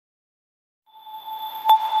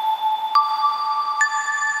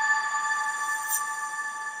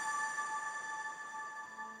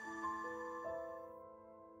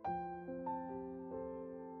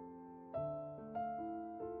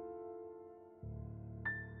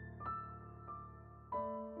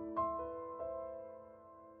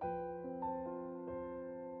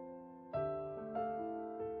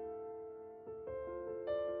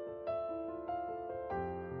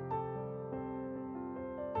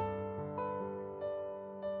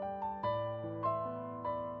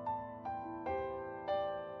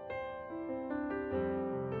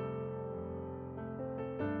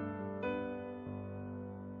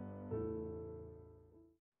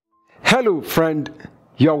Hello, friend.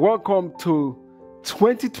 You're welcome to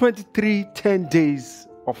 2023 10 Days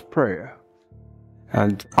of Prayer.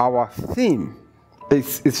 And our theme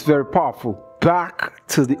is very powerful. Back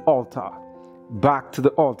to the altar. Back to the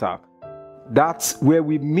altar. That's where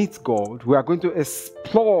we meet God. We are going to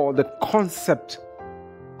explore the concept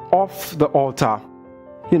of the altar.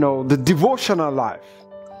 You know, the devotional life.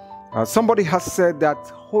 Somebody has said that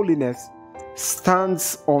holiness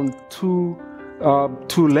stands on two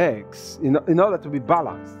legs in order to be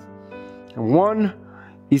balanced. And one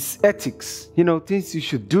is ethics, things you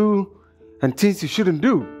should do and things you shouldn't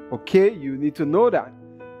do. Okay, you need to know that.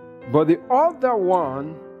 But the other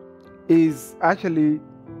one is actually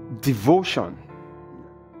devotion.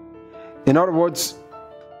 In other words,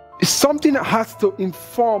 something that has to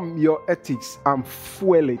inform your ethics and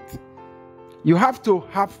fuel it. You have to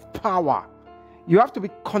have power. You have to be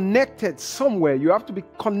connected somewhere. You have to be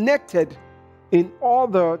connected in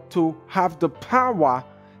order to have the power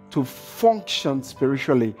to function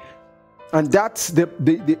spiritually. And that's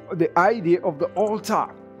the idea of the altar.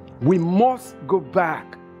 We must go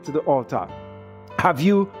back to the altar. Have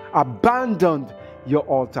you abandoned your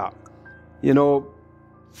altar?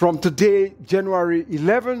 From today, January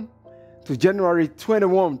 11 to January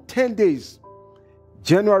 21, 10 days,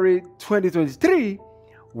 January 2023,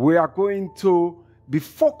 we are going to be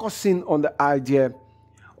focusing on the idea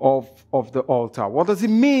of the altar. What does it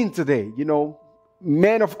mean today?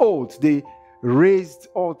 Men of old, they raised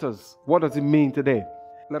altars. What does it mean today?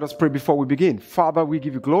 Let us pray before we begin. Father, we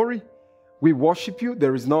give you glory. We worship you.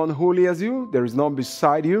 There is none holy as you. There is none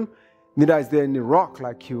beside you. Neither is there any rock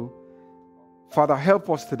like you. Father, help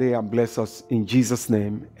us today and bless us in Jesus'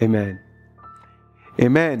 name. Amen.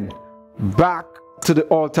 Amen. Back to the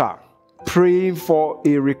altar. Praying for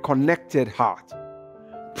a reconnected heart.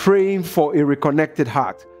 Praying for a reconnected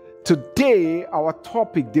heart. Today, our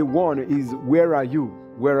topic, day one, is where are you?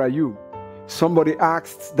 Where are you? Somebody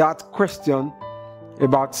asked that question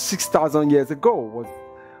about 6,000 years ago,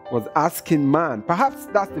 was asking man. Perhaps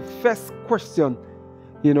that's the first question,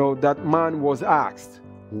 that man was asked.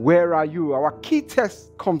 Where are you? Our key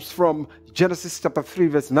text comes from Genesis chapter 3,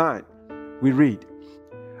 verse 9. We read,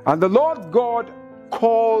 "And the Lord God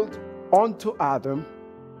called unto Adam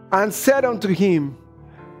and said unto him,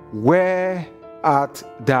 Where art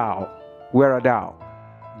thou? Where art thou?"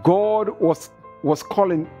 God was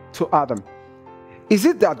calling to Adam. Is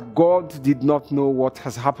it that God did not know what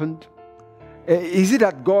has happened? Is it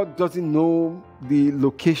that God doesn't know the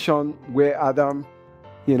location where Adam,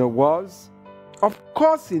 was? Of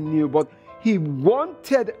course he knew, but he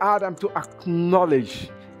wanted Adam to acknowledge,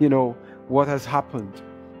 what has happened.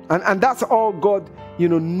 And that's all God,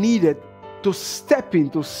 needed to step in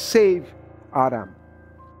to save Adam.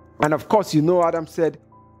 And of course, Adam said,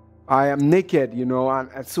 I am naked,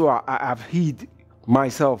 and so I have hid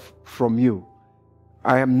myself from you.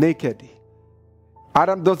 I am naked.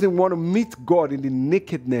 Adam doesn't want to meet God in the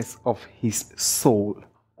nakedness of his soul.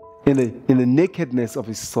 In the nakedness of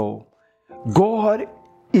his soul. God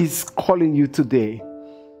is calling you today.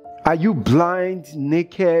 Are you blind,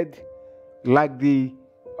 naked, like the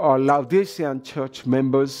Laodicean church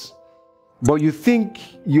members, but you think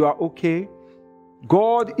you are okay?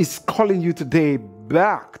 God is calling you today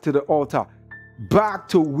back to the altar, back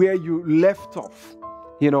to where you left off,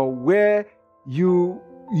 where you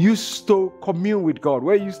used to commune with God,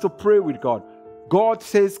 where you used to pray with God. God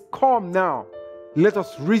says, come now, let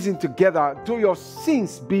us reason together. Though your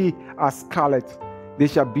sins be as scarlet, they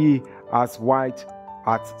shall be as white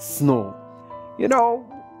as snow.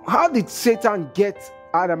 How did Satan get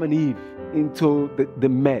Adam and Eve into the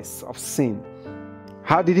mess of sin?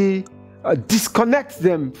 How did he disconnect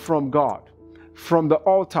them from God, from the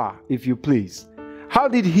altar, if you please? How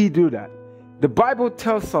did he do that? The Bible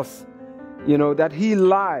tells us, that he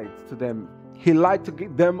lied to them. He lied to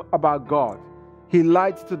them about God. He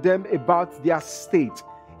lied to them about their state.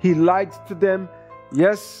 He lied to them,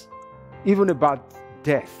 yes, even about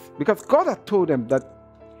death. Because God had told them that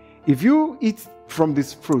if you eat from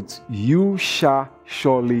this fruit, you shall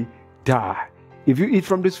surely die. If you eat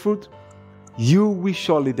from this fruit, you will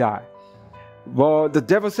surely die. But the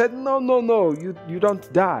devil said, no, you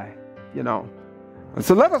don't die, And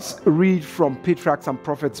so let us read from Patriarchs and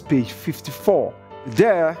Prophets, page 54.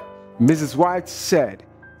 There, Mrs. White said,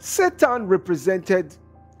 Satan represented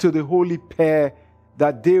to the holy pair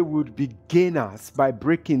that they would be gainers by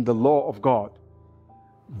breaking the law of God.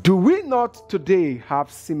 Do we not today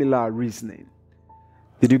have similar reasoning?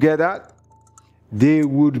 Did you get that? They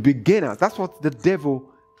would be gainers. That's what the devil,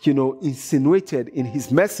 insinuated in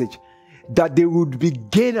his message, that they would be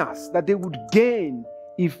gainers, that they would gain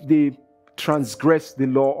if they transgress the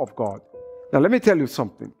law of God. Now, let me tell you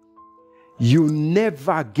something. You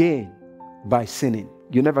never gain by sinning.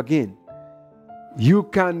 You never gain. You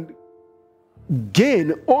can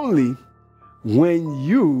gain only when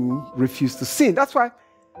you refuse to sin. That's why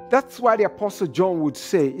the Apostle John would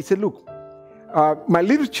say, he said, look, my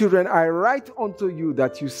little children, I write unto you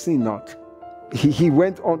that you sin not. He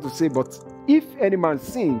went on to say, but if any man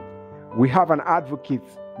sin, we have an advocate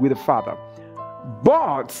with the Father.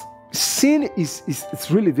 But sin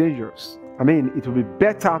it's really dangerous. I mean, it would be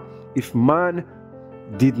better if man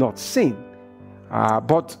did not sin.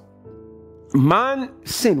 But man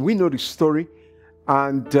sinned. We know the story,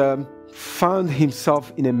 and found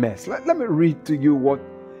himself in a mess. Let me read to you what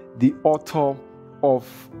the author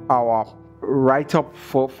of our write-up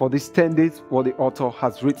for these 10 days, what the author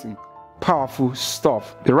has written. Powerful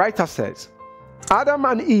stuff. The writer says, Adam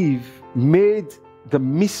and Eve made the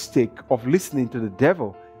mistake of listening to the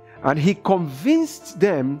devil, and he convinced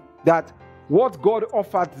them that what God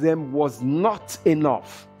offered them was not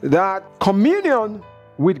enough. That communion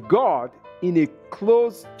with God in a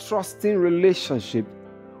close, trusting relationship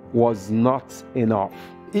was not enough.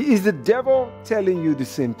 Is the devil telling you the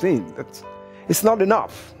same thing? That it's not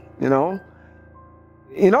enough,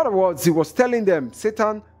 In other words, he was telling them,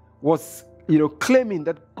 Satan was, claiming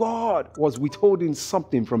that God was withholding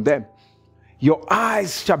something from them. Your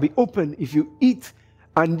eyes shall be open if you eat,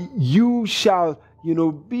 and you shall,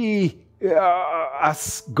 be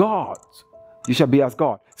as God. You shall be as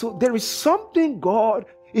God. So there is something God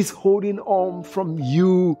is holding on from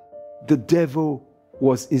you, the devil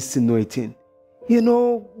was insinuating.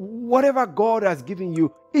 Whatever God has given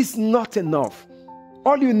you is not enough.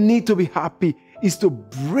 All you need to be happy is to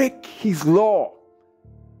break his law.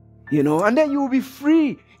 And then you will be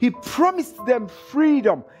free. He promised them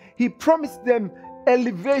freedom. He promised them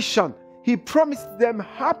elevation. He promised them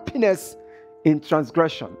happiness in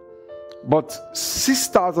transgression. But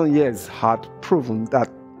 6,000 years had proven that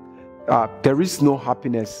there is no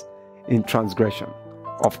happiness in transgression.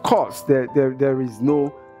 Of course, there is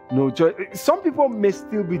no joy. Some people may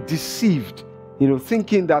still be deceived,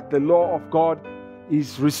 thinking that the law of God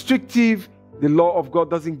is restrictive. The law of God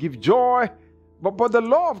doesn't give joy. But the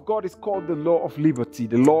law of God is called the law of liberty,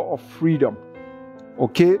 the law of freedom.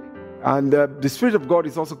 Okay? And the Spirit of God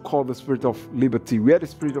is also called the Spirit of liberty. Where the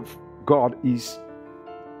Spirit of God is,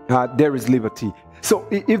 there is liberty. So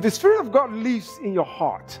if the Spirit of God lives in your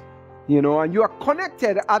heart, and you are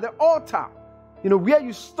connected at the altar, where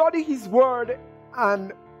you study his word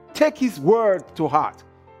and take his word to heart,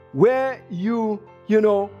 where you,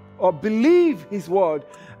 believe his word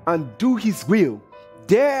and do his will,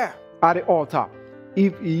 there at the altar,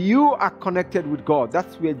 if you are connected with God,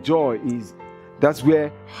 that's where joy is. That's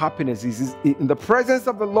where happiness is. In the presence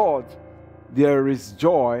of the Lord, there is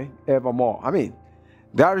joy evermore. I mean,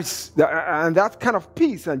 and that kind of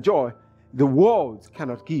peace and joy the world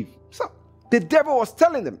cannot give. So the devil was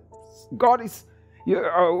telling them, God is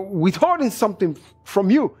withholding something from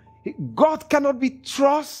you. God cannot be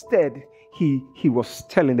trusted. He was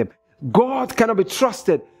telling them, God cannot be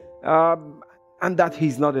trusted, and that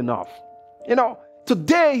he's not enough.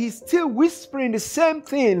 Today he's still whispering the same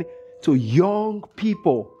thing to young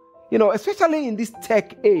people, especially in this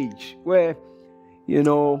tech age where,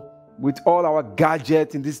 with all our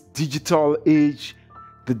gadgets in this digital age,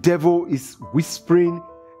 the devil is whispering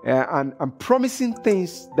and promising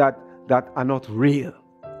things that are not real.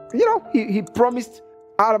 He promised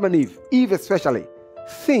Adam and Eve especially,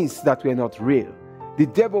 things that were not real. The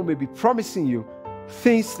devil may be promising you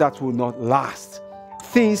things that will not last,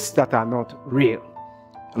 things that are not real.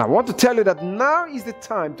 And I want to tell you that now is the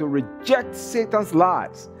time to reject Satan's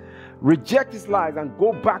lies, reject his lies, and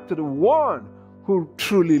go back to the one who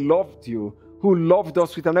truly loved you, who loved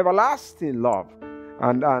us with an everlasting love,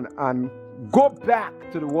 and go back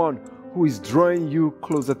to the one who is drawing you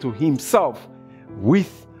closer to himself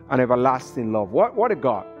with an everlasting love. What a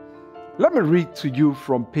God. Let me read to you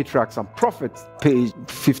from Patriarchs and Prophets, page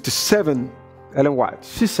 57, Ellen White.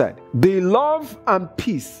 She said, the love and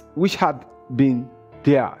peace which had been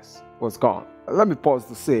theirs was gone. Let me pause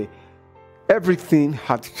to say, everything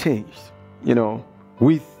had changed,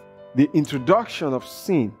 with the introduction of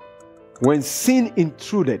sin. When sin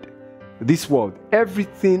intruded this world,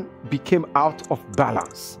 everything became out of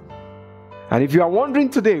balance. And if you are wondering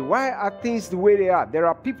today, why are things the way they are? There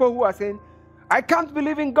are people who are saying, I can't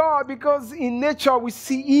believe in God because in nature we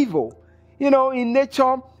see evil. In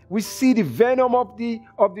nature we see the venom of the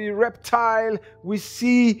reptile. We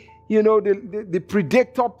see, the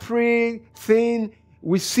predator prey thing.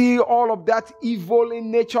 We see all of that evil in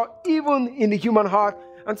nature, even in the human heart.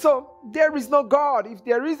 And so there is no God. If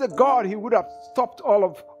there is a God, he would have stopped all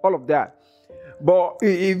of that. But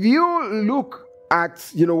if you look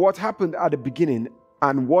at, what happened at the beginning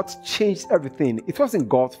and what changed everything, it wasn't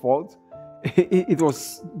God's fault. It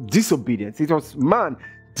was disobedience. It was man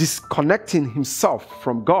disconnecting himself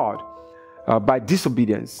from God by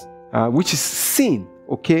disobedience, which is sin,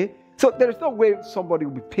 okay? So there is no way somebody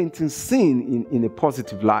will be painting sin in a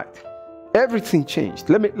positive light. Everything changed.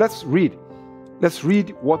 Let's read. Let's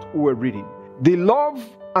read what we were reading. The love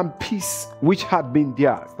and peace which had been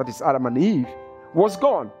theirs, that is Adam and Eve, was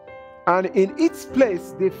gone. And in its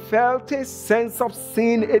place, they felt a sense of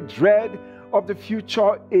sin, a dread of the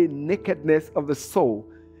future, a nakedness of the soul.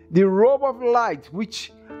 The robe of light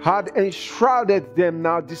which had enshrouded them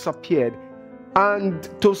now disappeared, and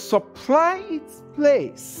to supply its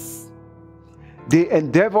place, they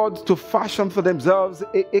endeavored to fashion for themselves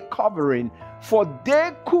a covering, for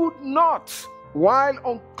they could not, while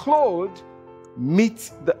unclothed,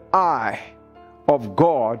 meet the eye of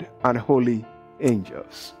God and holy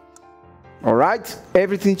angels. All right,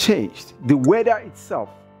 everything changed. The weather itself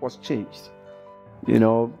was changed.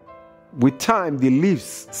 With time, the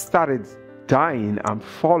leaves started dying and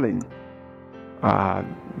falling.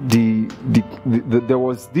 There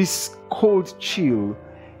was this cold chill.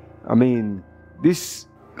 This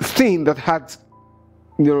thing that had,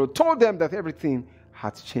 told them that everything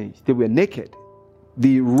had changed. They were naked.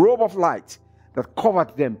 The robe of light that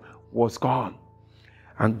covered them was gone.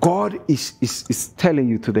 And God is telling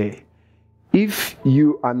you today, if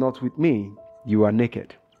you are not with me, you are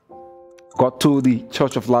naked. God told the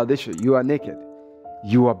church of Laodicea, you are naked,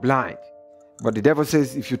 you are blind. But the devil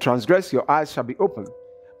says, if you transgress, your eyes shall be opened.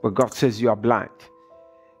 But God says you are blind.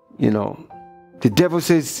 The devil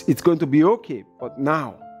says it's going to be okay, but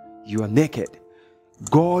now you are naked.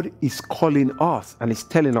 God is calling us and is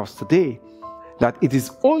telling us today that it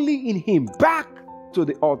is only in him, back to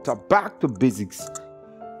the altar, back to basics.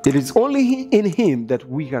 It is only in him that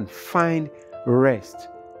we can find rest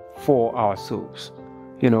for our souls.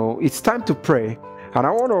 It's time to pray, and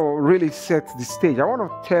I want to really set the stage. I want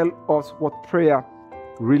to tell us what prayer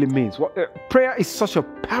really means. Prayer is such a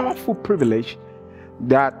powerful privilege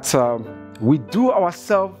that we do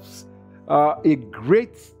ourselves a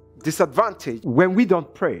great disadvantage when we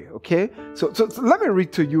don't pray, okay? So let me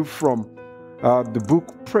read to you from the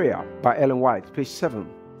book Prayer by Ellen White, page 7.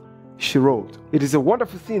 She wrote, "It is a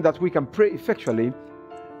wonderful thing that we can pray effectually,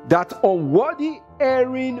 that unworthy,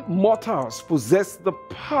 erring mortals possess the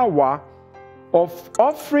power of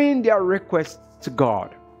offering their requests to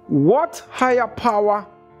God. What higher power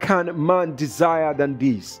can man desire than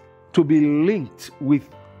this, to be linked with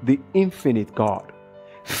the infinite God?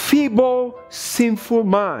 Feeble, sinful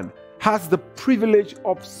man has the privilege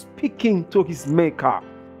of speaking to his Maker.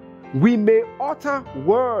 We may utter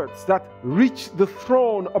words that reach the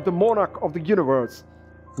throne of the monarch of the universe.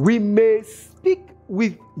 We may speak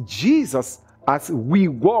with Jesus as we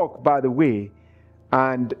walk by the way,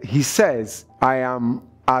 and he says, I am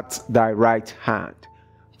at thy right hand."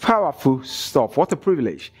 Powerful stuff. What a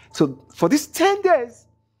privilege. So for these 10 days,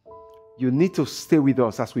 you need to stay with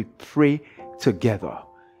us as we pray together.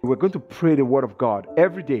 We're going to pray the word of God.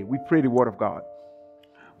 Every day we pray the word of God.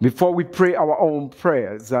 Before we pray our own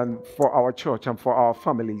prayers, and for our church and for our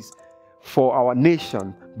families, for our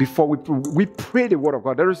nation, before we pray the word of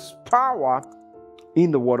God. There is power in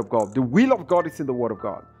the word of God. The will of God is in the word of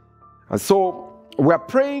God. And so we're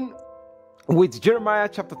praying with Jeremiah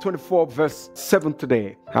chapter 24 verse 7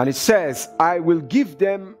 today. And it says, "I will give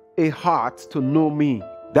them a heart to know me,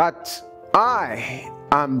 that I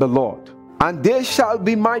am the Lord. And they shall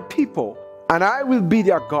be my people, and I will be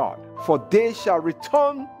their God. For they shall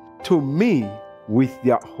return to me with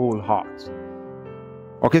their whole heart."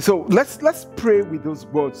 Okay, so let's pray with those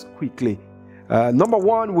words quickly. Number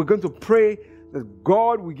one, we're going to pray that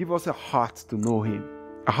God will give us a heart to know him.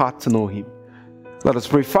 A heart to know him. Let us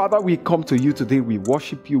pray. Father, we come to you today. We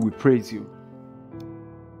worship you. We praise you.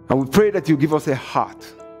 And we pray that you give us a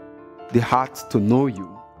heart. The heart to know you.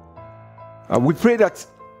 We pray that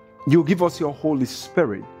you give us your Holy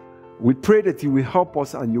Spirit. We pray that you will help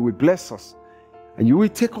us and you will bless us. And you will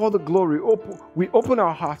take all the glory. We open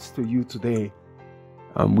our hearts to you today.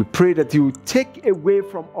 And we pray that you will take away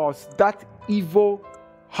from us that evil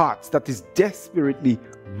heart that is desperately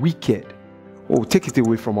wicked. Oh, take it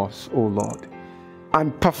away from us, oh Lord.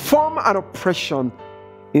 And perform an oppression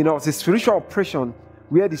in us, a spiritual oppression,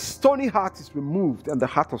 where the stony heart is removed and the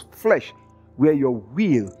heart of flesh, where your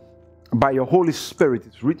will by your Holy Spirit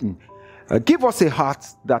is written. Give us a heart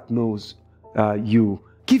that knows you.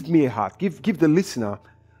 Give me a heart. Give the listener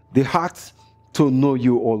the heart to know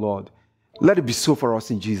you, O Lord. Let it be so for us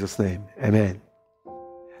in Jesus' name. Amen.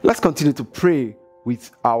 Let's continue to pray with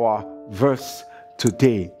our verse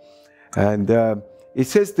today. And it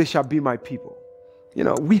says, they shall be my people. You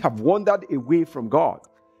know, we have wandered away from God,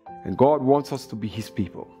 and God wants us to be his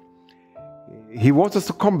people. He wants us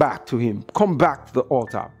to come back to him, come back to the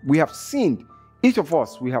altar. We have sinned. Each of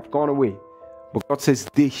us, we have gone away. But God says,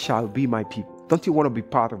 they shall be my people. Don't you want to be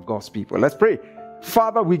part of God's people? Let's pray.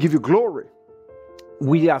 Father, we give you glory.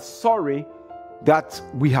 We are sorry that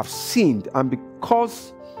we have sinned, and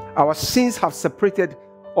because our sins have separated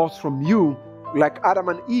us from you, like Adam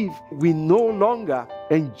and Eve, we no longer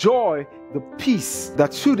enjoy the peace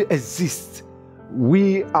that should exist.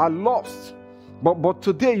 We are lost. But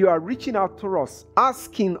today you are reaching out to us,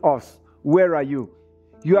 asking us, where are you?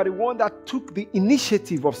 You are the one that took the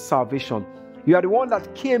initiative of salvation. You are the one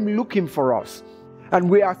that came looking for us. And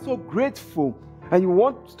we are so grateful. And you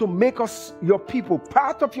want to make us your people,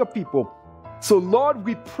 part of your people. So Lord,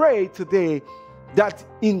 we pray today that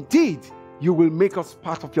indeed you will make us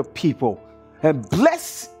part of your people. And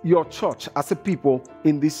bless your church as a people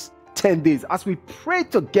in these 10 days as we pray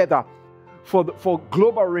together for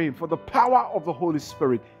global reign, for the power of the Holy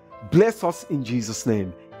Spirit. Bless us in Jesus'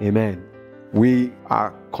 name. Amen. We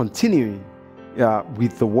are continuing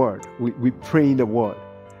with the word. We pray in the word.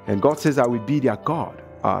 And God says, I will be their God.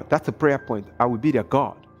 That's a prayer point. I will be their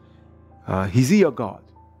God. Is he your God?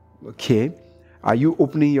 Okay. Are you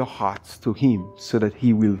opening your hearts to him so that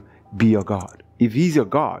he will be your God? If he's your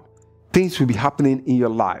God, things will be happening in your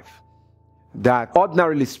life that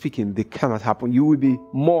ordinarily speaking, they cannot happen. You will be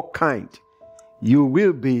more kind. You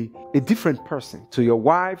will be a different person to your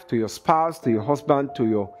wife, to your spouse, to your husband,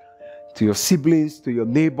 to your siblings, to your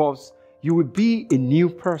neighbors. You will be a new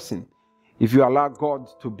person if you allow God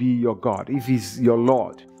to be your God, if he's your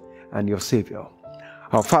Lord and your Savior.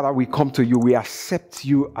 Our Father, we come to you. We accept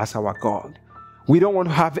you as our God. We don't want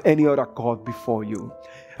to have any other God before you.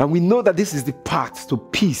 And we know that this is the path to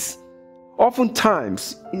peace.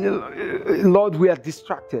 Oftentimes, Lord, we are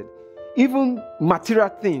distracted. Even material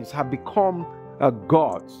things have become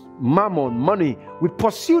gods, mammon, money. We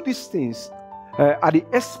pursue these things at the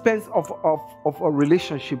expense of a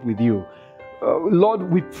relationship with you.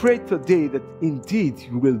 Lord, we pray today that indeed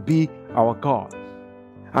you will be our God,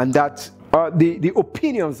 and that the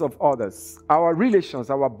opinions of others, our relations,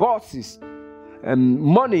 our bosses, and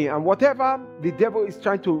money, and whatever the devil is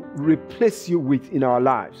trying to replace you with in our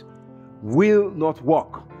lives will not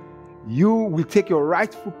work. You will take your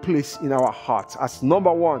rightful place in our hearts as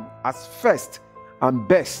number one, as first and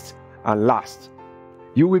best and last.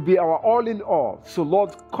 You will be our all in all. So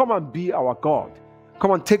Lord, come and be our God.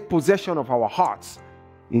 Come and take possession of our hearts.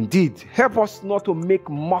 Indeed, help us not to make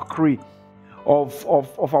mockery of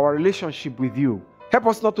our relationship with you. Help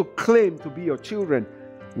us not to claim to be your children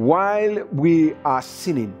while we are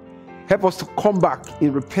sinning. Help us to come back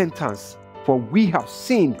in repentance, for we have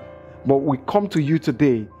sinned, but we come to you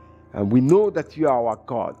today and we know that you are our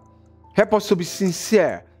God. Help us to be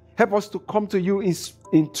sincere. Help us to come to you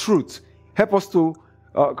in truth. Help us to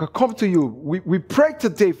come to you. We pray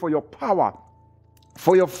today for your power,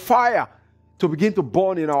 for your fire to begin to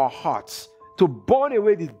burn in our hearts, to burn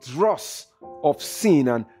away the dross of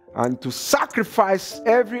sin and to sacrifice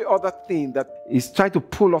every other thing that is trying to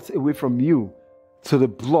pull us away from you to the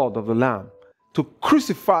blood of the Lamb, to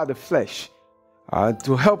crucify the flesh,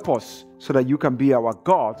 to help us so that you can be our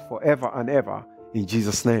God forever and ever. In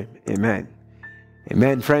Jesus' name, amen.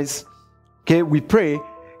 Amen, friends. Okay, we pray.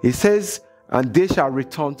 It says, and they shall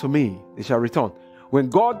return to me. They shall return. When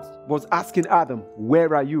God was asking Adam,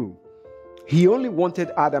 where are you? He only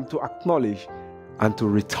wanted Adam to acknowledge and to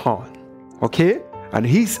return. Okay? And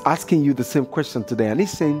he's asking you the same question today. And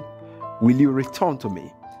he's saying, will you return to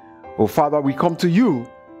me? Oh, Father, we come to you.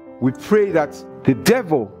 We pray that the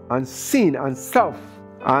devil and sin and self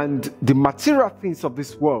and the material things of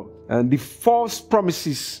this world and the false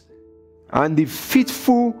promises and the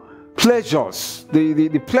fitful pleasures,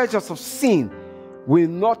 the pleasures of sin will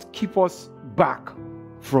not keep us back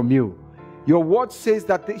from you. Your word says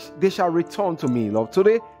that they shall return to me, Lord.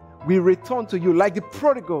 Today, we return to you like the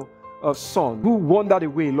prodigal son who wandered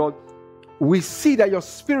away, Lord. We see that your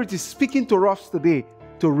Spirit is speaking to us today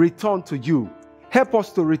to return to you. Help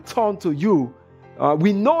us to return to you.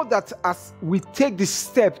 We know that as we take this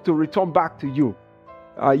step to return back to you,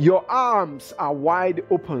 your arms are wide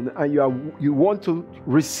open and you want to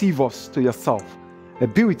receive us to yourself.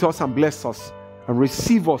 Be with us and bless us and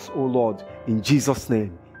receive us, O Lord, in Jesus'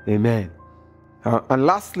 name. Amen. And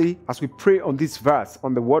lastly, as we pray on this verse,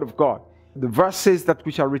 on the word of God, the verse says that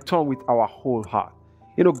we shall return with our whole heart.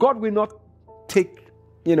 God will not take,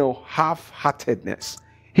 half-heartedness.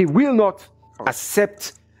 He will not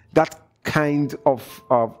accept that kind of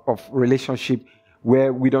relationship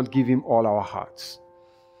where we don't give him all our hearts.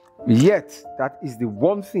 Yet, that is the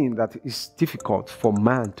one thing that is difficult for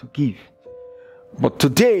man to give. But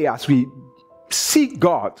today, as we see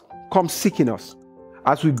God come seeking us,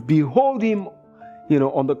 as we behold him,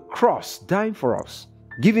 on the cross, dying for us,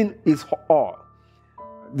 giving his all.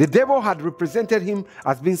 The devil had represented him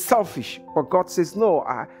as being selfish, but God says, no,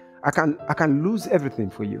 I can lose everything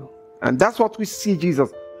for you. And that's what we see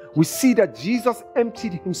Jesus. We see that Jesus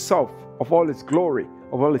emptied himself of all his glory,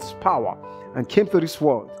 of all his power, and came to this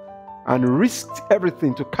world and risked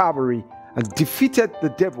everything to Calvary and defeated the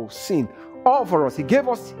devil, sin, all for us. He gave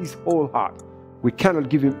us his whole heart. We cannot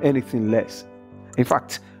give him anything less. In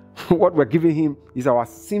fact, what we're giving him is our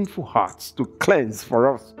sinful hearts to cleanse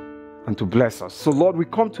for us and to bless us. So Lord, we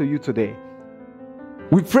come to you today.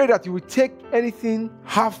 We pray that you will take anything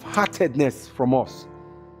half-heartedness from us.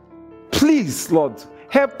 Please, Lord,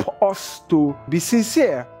 help us to be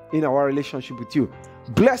sincere in our relationship with you.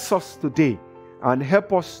 Bless us today and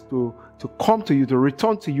help us to come to you, to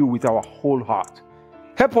return to you with our whole heart.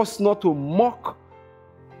 Help us not to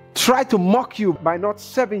try to mock you by not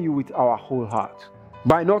serving you with our whole heart,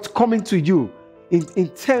 by not coming to you in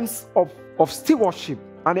terms of stewardship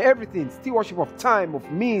and everything, stewardship of time,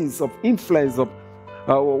 of means, of influence, of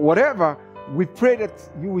whatever. We pray that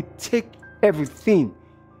you will take everything,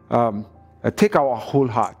 take our whole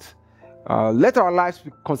heart. Let our lives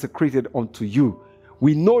be consecrated unto you.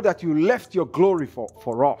 We know that you left your glory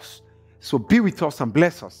for us. So be with us and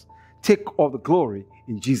bless us. Take all the glory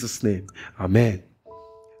in Jesus' name. Amen.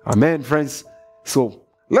 Amen, friends. So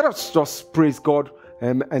let us just praise God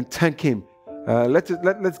and thank him.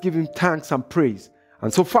 Let's give him thanks and praise.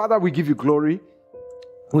 And so, Father, we give you glory.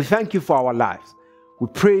 We thank you for our lives. We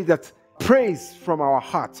pray that praise from our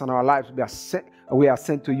hearts and our lives we are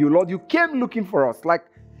sent to you. Lord, you came looking for us like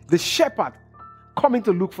the shepherd coming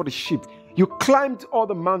to look for the sheep. You climbed all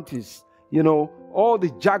the mountains, all the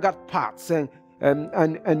jagged paths,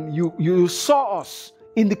 and you saw us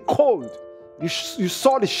in the cold. You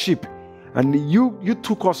saw the sheep, and you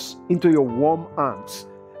took us into your warm arms,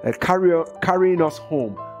 carrying us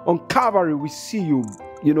home. On Calvary, we see you,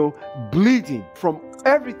 bleeding from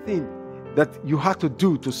everything that you had to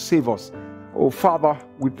do to save us. Oh, Father,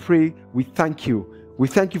 we pray, we thank you. We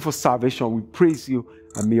thank you for salvation. We praise you,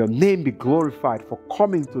 and may your name be glorified for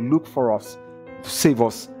coming to look for us, to save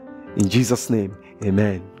us. In Jesus' name,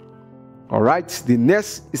 amen. All right, the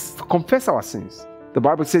next is to confess our sins. The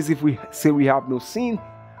Bible says if we say we have no sin,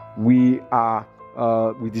 we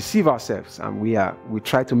deceive ourselves, and we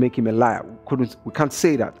try to make him a liar. We can't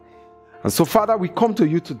say that. And so, Father, we come to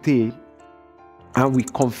you today and we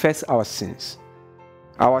confess our sins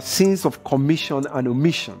of commission and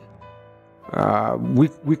omission.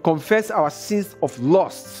 We confess our sins of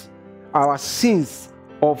lust, our sins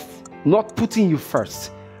of not putting you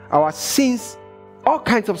first, our sins, all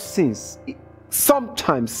kinds of sins,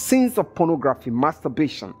 sometimes sins of pornography,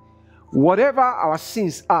 masturbation, whatever our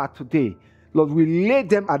sins are today, Lord, we lay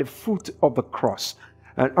them at the foot of the cross.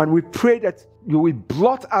 And we pray that you will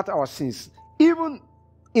blot out our sins. Even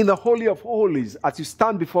in the Holy of Holies, as you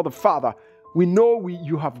stand before the Father, we know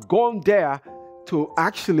you have gone there to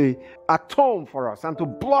actually atone for us and to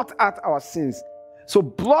blot out our sins. So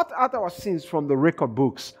blot out our sins from the record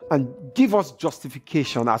books and give us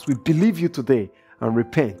justification as we believe you today and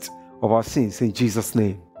repent of our sins in Jesus'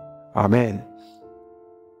 name. Amen.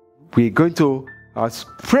 We're going to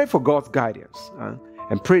pray for God's guidance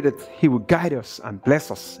and pray that he will guide us and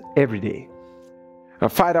bless us every day.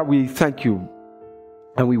 Father, we thank you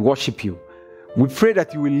and we worship you. We pray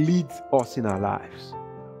that you will lead us in our lives.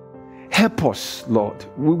 Help us, Lord.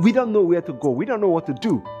 We don't know where to go. We don't know what to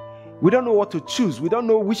do. We don't know what to choose. We don't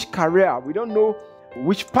know which career. We don't know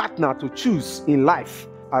which partner to choose in life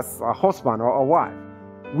as a husband or a wife.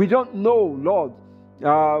 We don't know, Lord,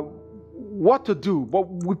 what to do. But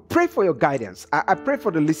we pray for your guidance. I pray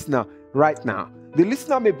for the listener right now. The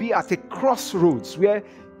listener may be at a crossroads where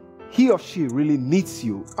he or she really needs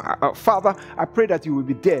you. Father, I pray that you will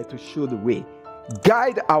be there to show the way.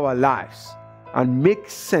 Guide our lives and make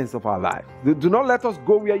sense of our life. Do not let us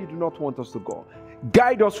go where you do not want us to go.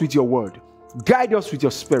 Guide us with your word. Guide us with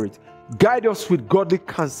your spirit. Guide us with godly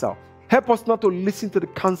counsel. Help us not to listen to the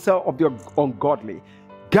counsel of the ungodly.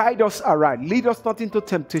 Guide us aright. Lead us not into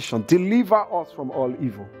temptation. Deliver us from all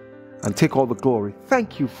evil and take all the glory.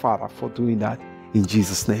 Thank you, Father, for doing that in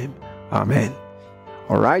Jesus' name. Amen.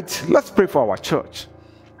 All right, let's pray for our church.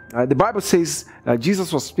 The Bible says,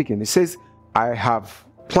 Jesus was speaking. He says, I have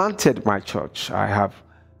planted my church. I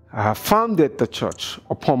have founded the church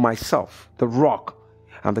upon myself, the rock,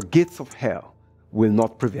 and the gates of hell will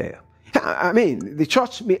not prevail. I mean, the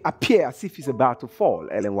church may appear as if it's about to fall,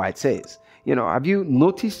 Ellen White says. Have you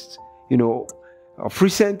noticed, of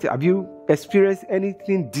recent, have you experienced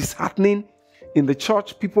anything disheartening in the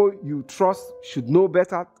church? People you trust should know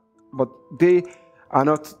better, but they are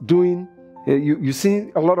not doing. You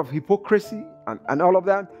see a lot of hypocrisy and all of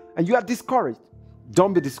that, and you are discouraged.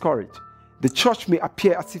 Don't be discouraged. The church may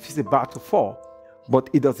appear as if it's about to fall, but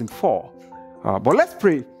it doesn't fall. But let's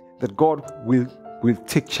pray that God will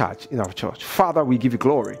take charge in our church. Father, we give you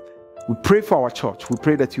glory. We pray for our church. We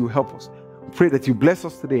pray that you help us. We pray that you bless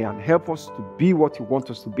us today and help us to be what you want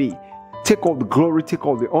us to be. Take all the glory, take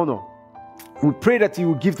all the honor. We pray that you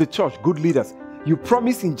will give the church good leaders. You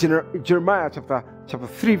promised in Jeremiah chapter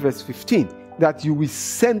 3 verse 15 that you will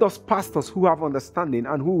send us pastors who have understanding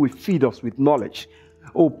and who will feed us with knowledge.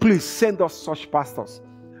 Oh, please send us such pastors.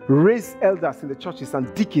 Raise elders in the churches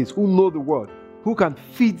and deacons who know the word, who can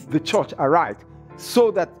feed the church aright,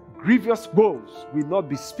 so that grievous woes will not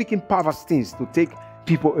be speaking perverse things to take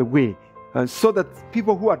people away, and so that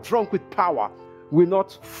people who are drunk with power will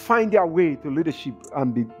not find their way to leadership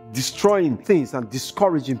and be destroying things and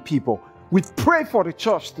discouraging people. We pray for the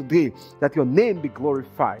church today that your name be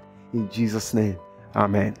glorified in Jesus' name.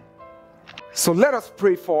 Amen. So let us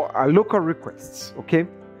pray for our local requests, okay?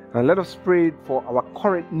 And let us pray for our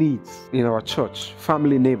current needs in our church,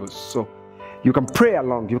 family, neighbors. So you can pray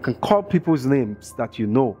along. You can call people's names that you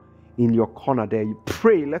know in your corner there. You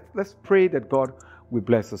pray. Let's pray that God will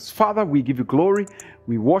bless us. Father, we give you glory.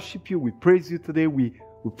 We worship you. We praise you today. We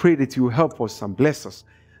pray that you will help us and bless us.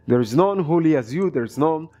 There is none holy as you. There is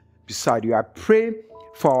none beside you. I pray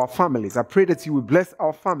for our families. I pray that you will bless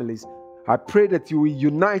our families. I pray that you will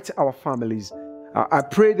unite our families. I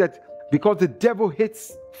pray that because the devil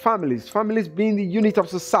hates families being the unit of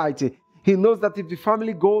society, he knows that if the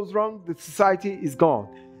family goes wrong, the society is gone.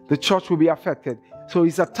 The church will be affected. So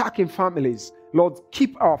he's attacking families. Lord,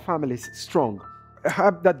 keep our families strong.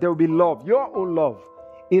 Help that there will be love, your own love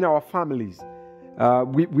in our families.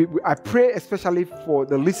 I pray especially for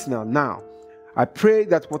the listener now. I pray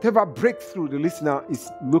that whatever breakthrough the listener is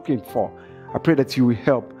looking for, I pray that you will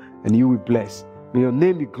help and you will bless. May your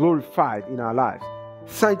name be glorified in our lives.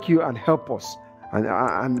 Thank you and help us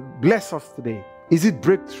and bless us today. Is it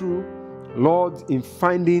breakthrough, Lord, in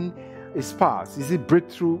finding a spouse? Is it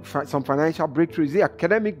breakthrough, some financial breakthrough? Is it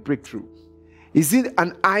academic breakthrough? Is it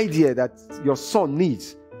an idea that your son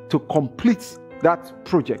needs to complete that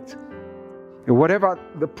project? And whatever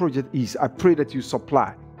the project is, I pray that you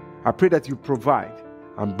supply. I pray that you provide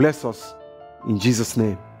and bless us in Jesus'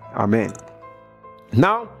 name. Amen.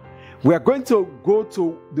 Now, we are going to go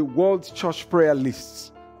to the World Church Prayer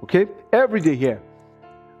Lists. Okay? Every day here,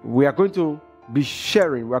 we are going to be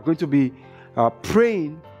sharing. We are going to be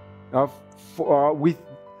praying with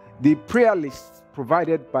the prayer lists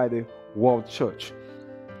provided by the World Church.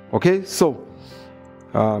 Okay? So,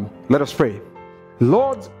 let us pray.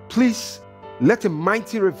 Lord, please let a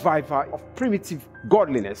mighty revival of primitive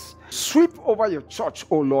godliness sweep over your church,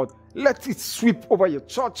 oh Lord. Let it sweep over your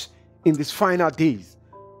church in these final days.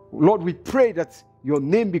 Lord, we pray that your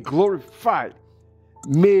name be glorified.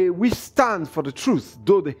 May we stand for the truth,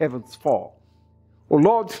 though the heavens fall. Oh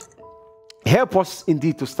Lord, help us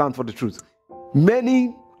indeed to stand for the truth.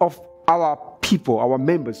 Many of our people, our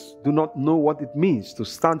members, do not know what it means to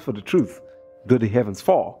stand for the truth, though the heavens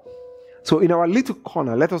fall. So in our little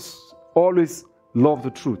corner, let us always love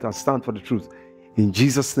the truth and stand for the truth. In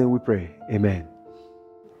Jesus' name we pray. Amen.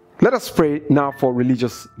 Let us pray now for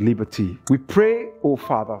religious liberty. We pray, oh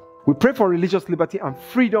Father, we pray for religious liberty and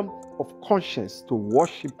freedom of conscience to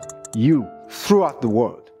worship you throughout the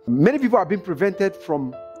world. Many people have been prevented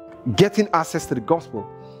from getting access to the gospel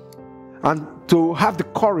and to have the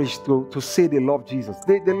courage to say they love Jesus.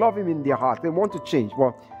 They love him in their heart. They want to change.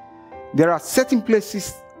 Well, there are certain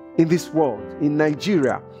places in this world, in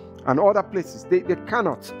Nigeria and other places, they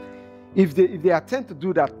cannot. If they attempt to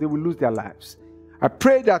do that, they will lose their lives. I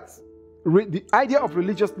pray that the idea of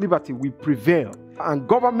religious liberty will prevail and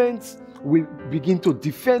governments will begin to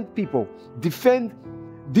defend people, defend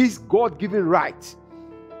this God-given right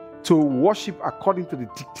to worship according to the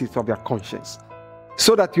dictates of their conscience,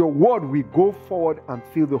 so that your word will go forward and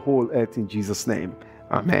fill the whole earth in Jesus' name.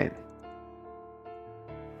 Amen.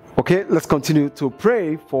 Okay, let's continue to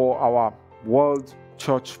pray for our World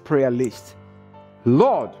Church Prayer List.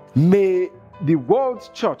 Lord, may the World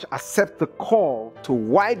Church accept the call to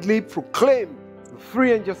widely proclaim the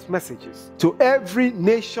free and just messages to every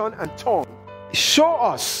nation and tongue. Show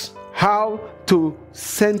us how to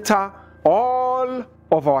center all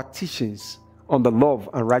of our teachings on the love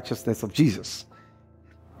and righteousness of Jesus.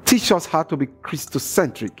 Teach us how to be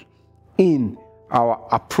Christocentric in our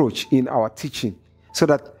approach, in our teaching, so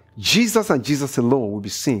that Jesus and Jesus alone will be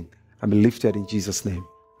seen and be lifted in Jesus' name.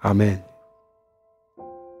 Amen.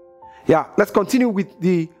 Yeah, let's continue with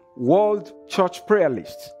the World Church Prayer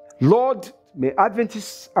List. Lord, may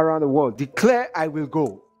Adventists around the world declare, I will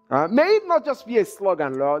go. May it not just be a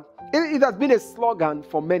slogan, Lord. It has been a slogan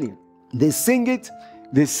for many. They sing it,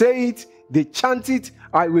 they say it, they chant it,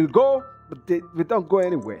 I will go, but they don't go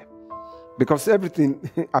anywhere. Because everything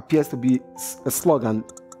appears to be a slogan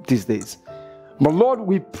these days. But Lord,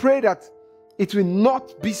 we pray that it will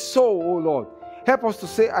not be so, oh Lord. Help us to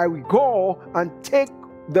say, I will go and take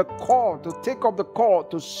up the call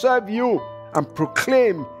to serve you and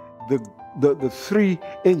proclaim the three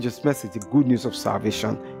angels' message, the good news of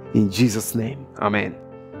salvation, in Jesus' name. Amen.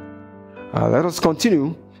 Let us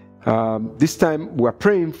continue. This time we are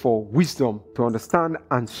praying for wisdom to understand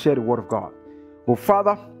and share the word of God. Oh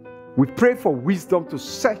Father, we pray for wisdom to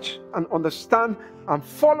search and understand and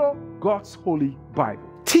follow God's holy Bible.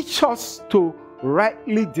 Teach us to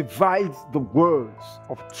rightly divide the words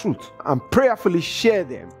of truth and prayerfully share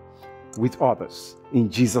them with others. In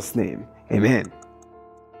Jesus' name, amen.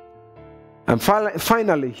 And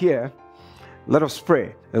finally here, let us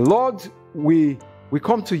pray. Lord, we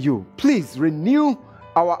come to you. Please renew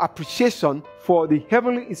our appreciation for the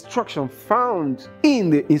heavenly instruction found in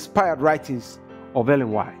the inspired writings of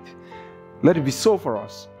Ellen White. Let it be so for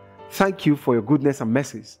us. Thank you for your goodness and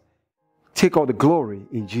mercies. Take all the glory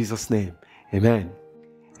in Jesus' name. Amen.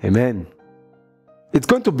 Amen. It's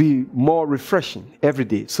going to be more refreshing every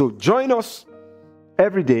day. So join us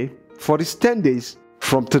every day for these 10 days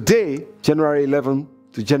from today, January 11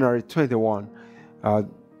 to January 21.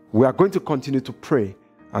 We are going to continue to pray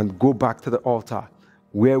and go back to the altar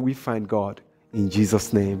where we find God. In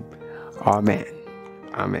Jesus' name, amen.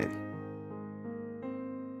 Amen.